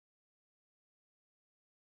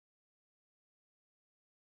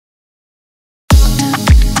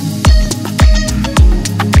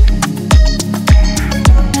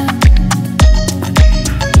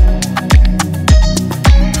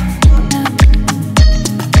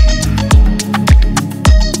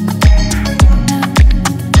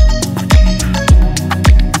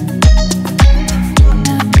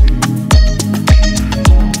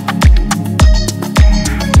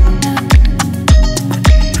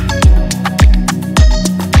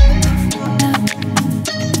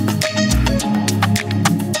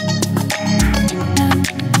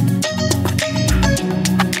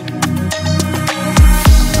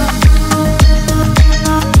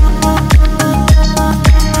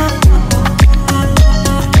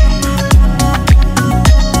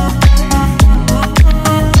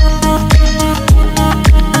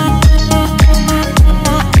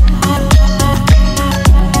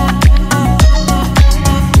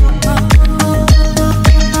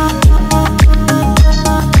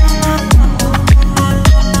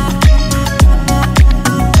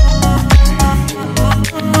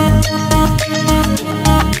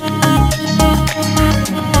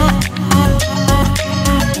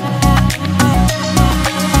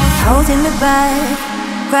look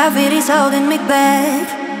back, gravity's holding me back.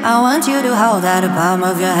 I want you to hold out the palm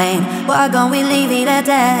of your hand. Why don't we leave it at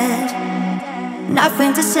that?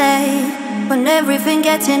 Nothing to say when everything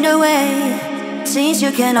gets in the way. Since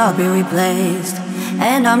you cannot be replaced,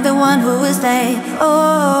 and I'm the one who will stay.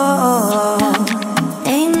 Oh,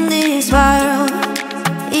 in this world,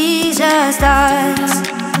 it's just us.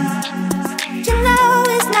 You know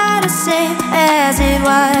it's not the same as it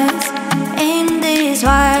was. In this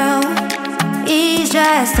world, it's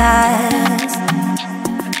just us.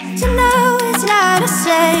 You know it's not the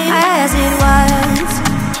same as it was,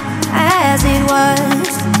 as it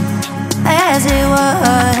was, as it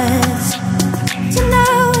was. You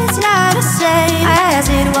know it's not the same as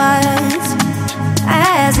it was,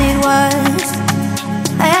 as it was,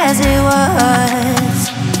 as it was.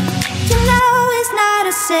 You know it's not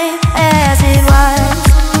the same as it was.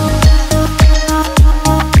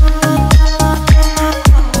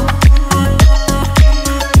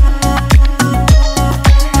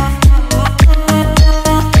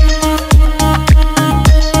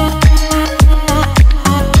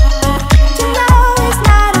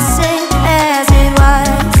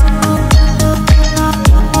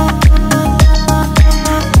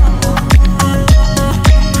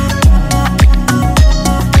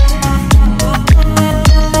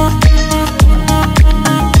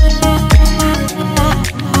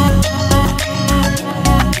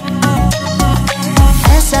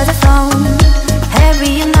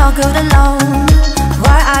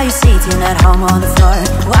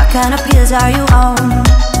 Kind of pills are you on?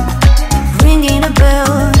 Ringing a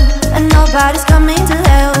bell, and nobody's coming to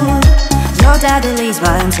help. Your daddy leaves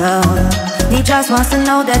by himself. He just wants to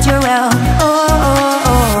know that you're well.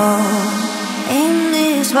 Oh, in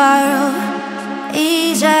this world,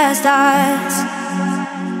 it's just us.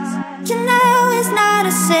 You know it's not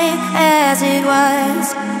the same as it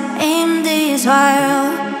was. In this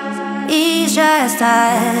world, it's just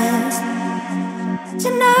us.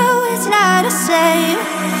 You know it's not the same.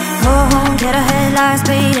 Go home, get a headlights,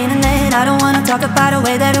 beat internet. I don't wanna talk about the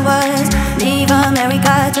way that it was. Leave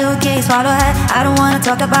America, 2 kids, swallow hat. I don't wanna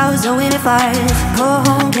talk about who's doing it first. Go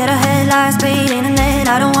home, get a headlights, beat internet.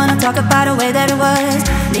 I don't wanna talk about the way that it was.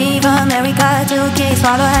 Leave America, 2 kids,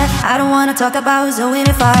 swallow hat. I don't wanna talk about who's doing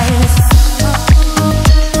it first.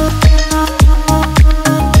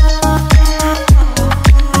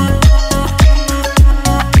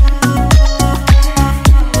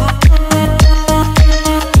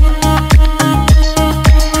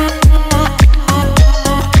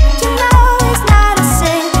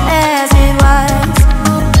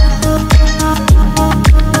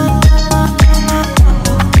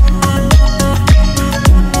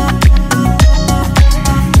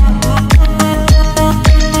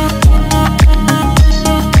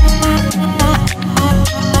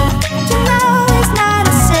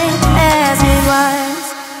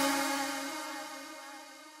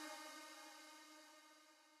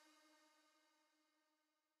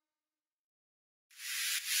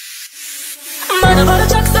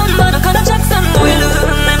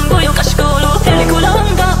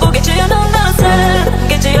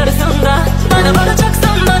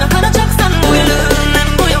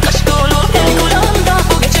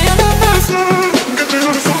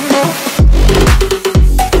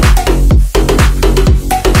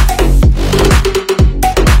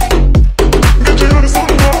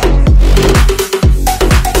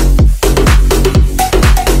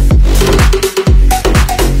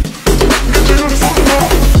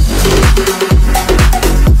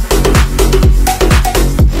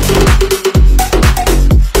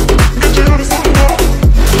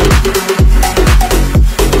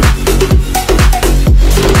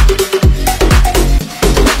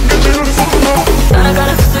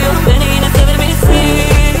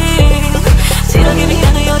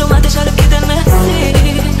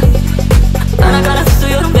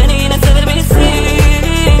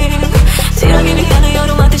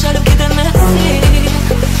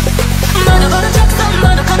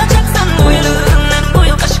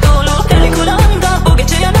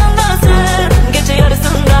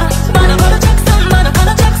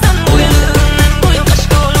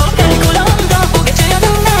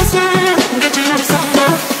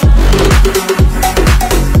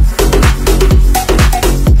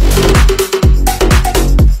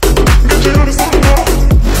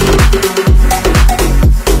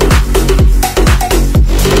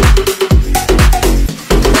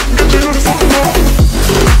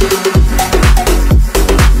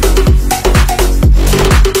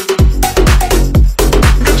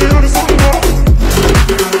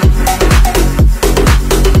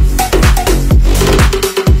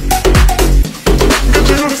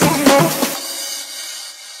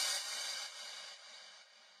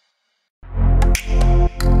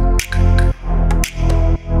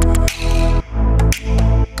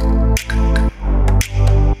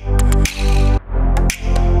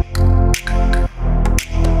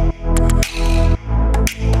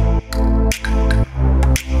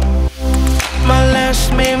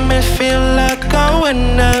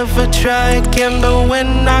 try again, but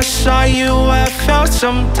when I saw you I felt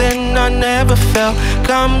something I never felt.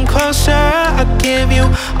 Come closer, I'll give you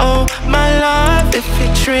all my love. If you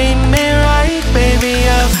treat me right, baby,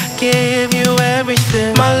 I'll give you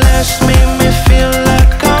everything. My last made me feel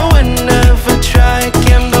like I would never try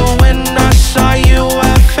again, but when I saw you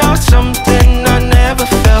I felt something I never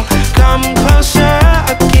felt. Come closer,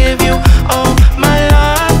 I'll give you all my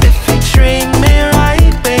love. If you treat me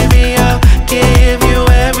right, baby, I'll give you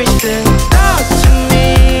everything. Talk to me,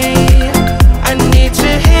 I need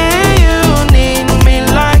to hear you need me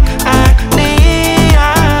like I need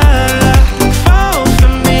you. Fall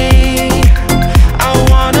for me, I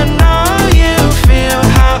wanna know you feel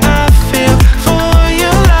how I feel for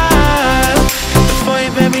your love. Before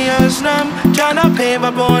you, baby, I was numb, tryna pay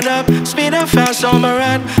my bond up, speed up fast on my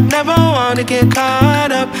run. Never wanna get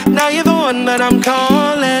caught up, now you're the one that I'm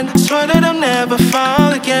calling. Swear that I'll never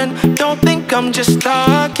fall again. Don't think I'm just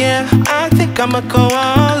talking, I think I'ma go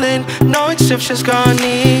all in. No exceptions, gone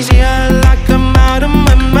easier, like I'm out of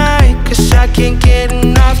my mind, cause I can't get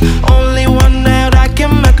enough. Only one out, I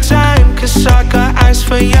give my time, cause I got eyes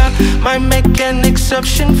for ya. Might make an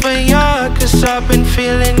exception for ya, cause I've been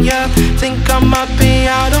feeling ya. Think I might be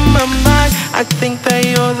out of my mind, I think that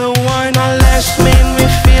you're the one. My last made me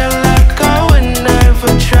feel like I would never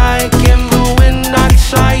try again, but when I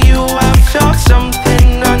saw you I felt something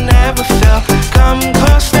I never felt. Come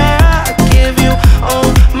close there, I'll give you all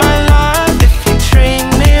my love. If you treat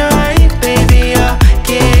me right, baby, I'll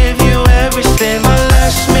give you everything. My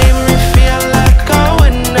last made me feel like I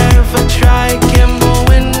would never try again, but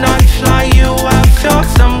when I saw you I felt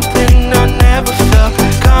something I never felt.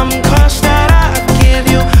 Come close there, I'll give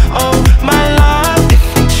you all my love. If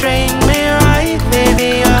you treat me right,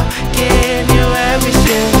 baby, I'll give you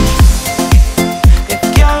everything. If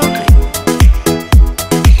you're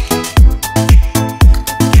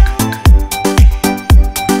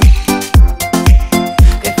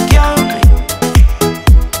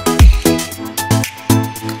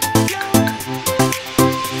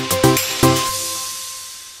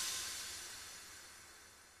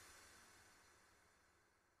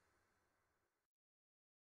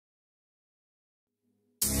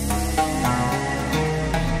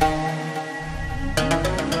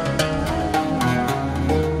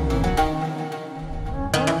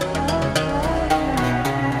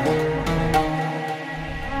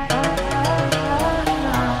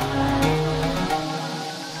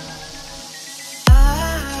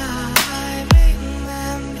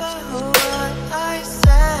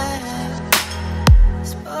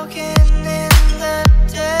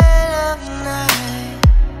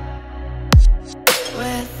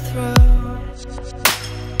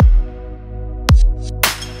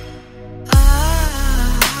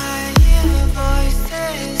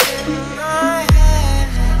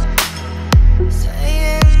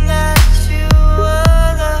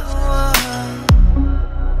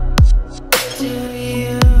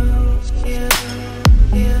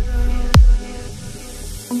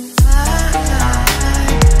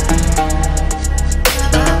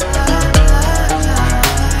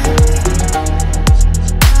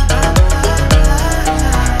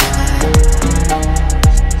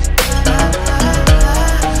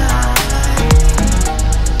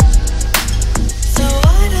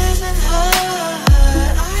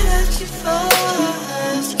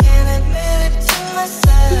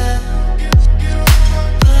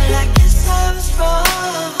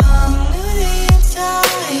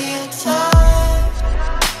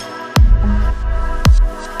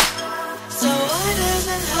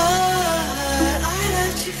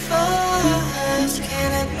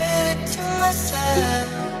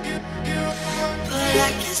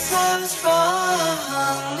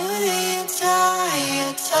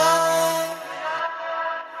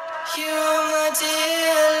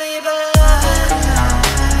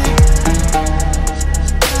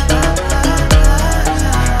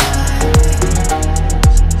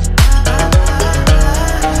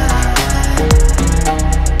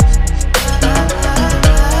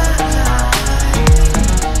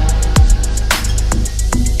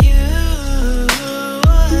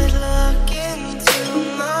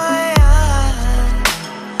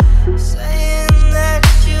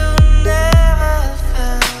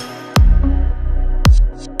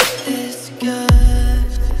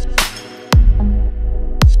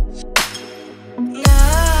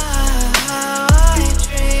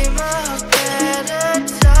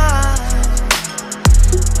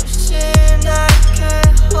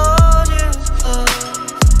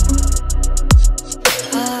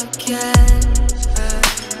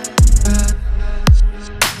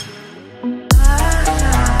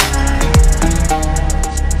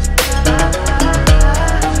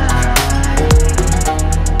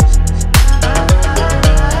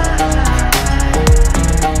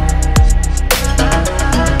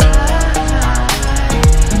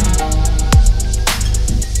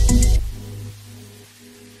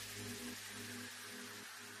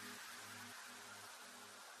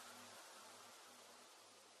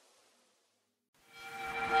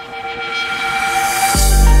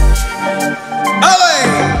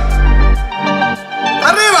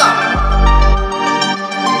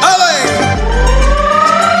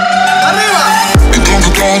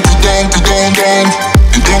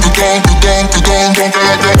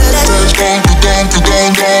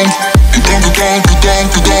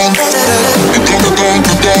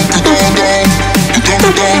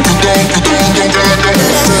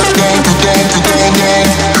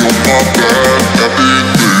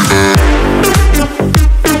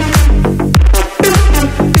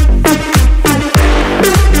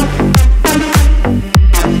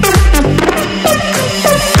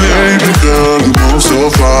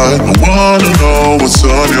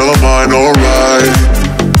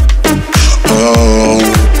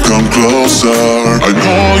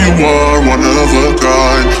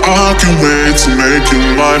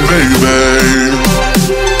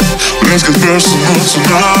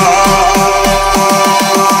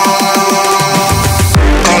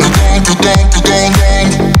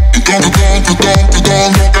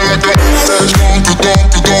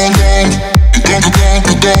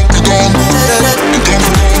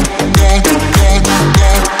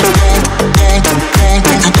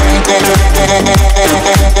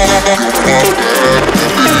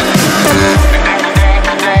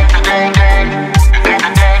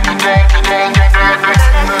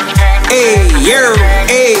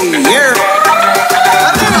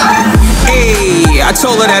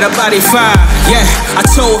Fine, yeah, I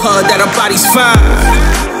told her that her body's fine.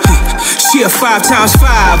 She a 5 times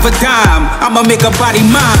 5, a dime. I'ma make her body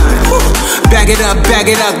mine. Bag it up,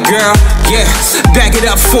 girl. Yeah, bag it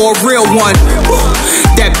up for a real one.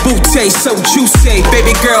 That booty so juicy,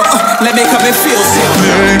 baby girl. Let me come and feel it.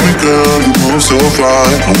 Baby girl, you move so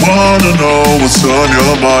fine. I wanna know what's on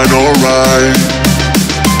your mind, alright.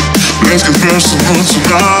 Let's get personal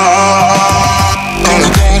tonight.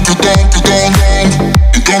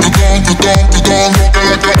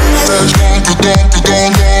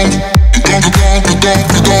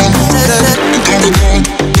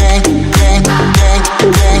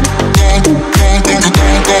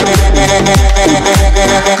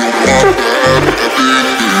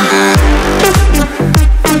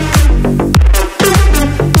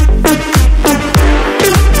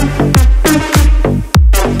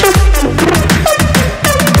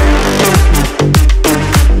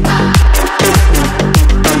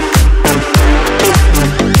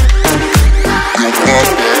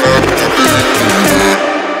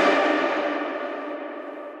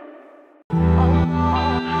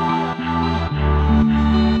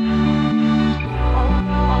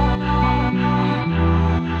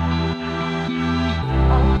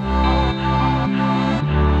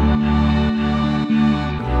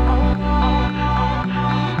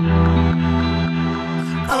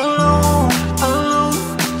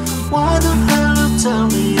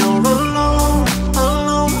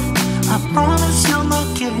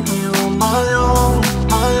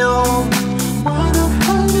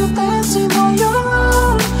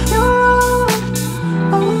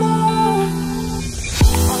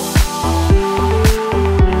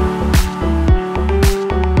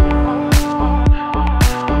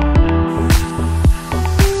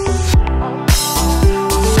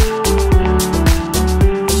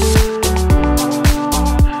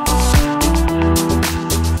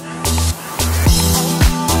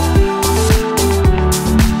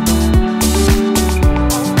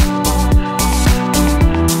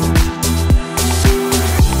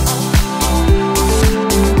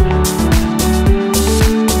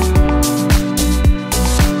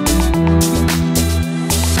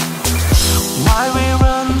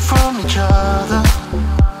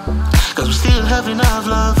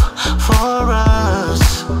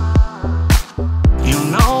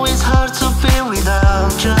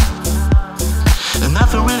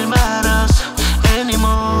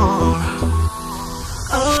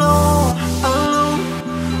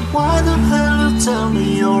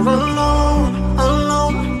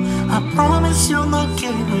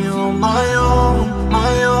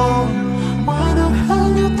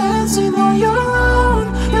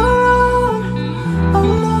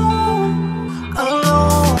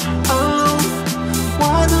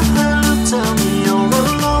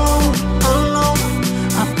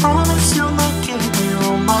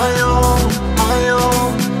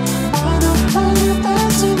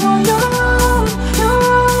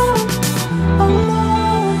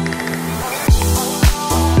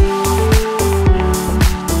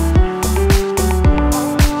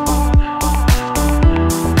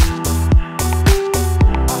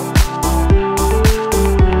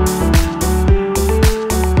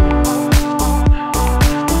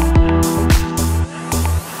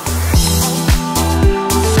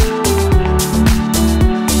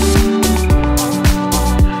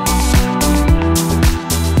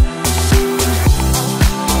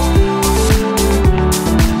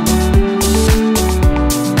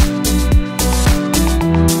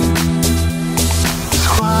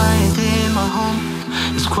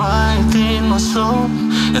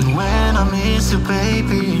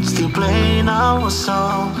 baby, still playing our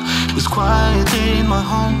song. It's quiet in my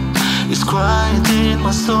home, it's quiet in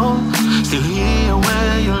my soul. Still here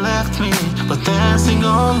where you left me, but dancing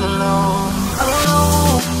all alone.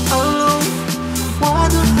 Alone, alone. Why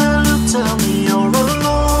the hell you tell